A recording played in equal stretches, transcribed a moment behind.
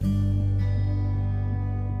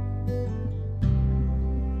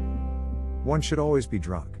One should always be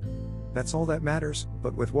drunk. That's all that matters,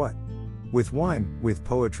 but with what? With wine, with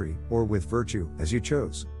poetry, or with virtue, as you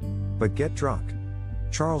chose. But get drunk.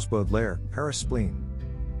 Charles Baudelaire, Paris Spleen.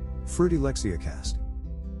 Fruity Lexicast.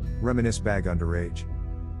 Reminisce bag underage.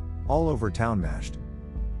 All over town mashed.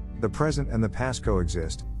 The present and the past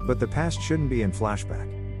coexist, but the past shouldn't be in flashback.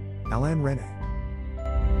 Alain René.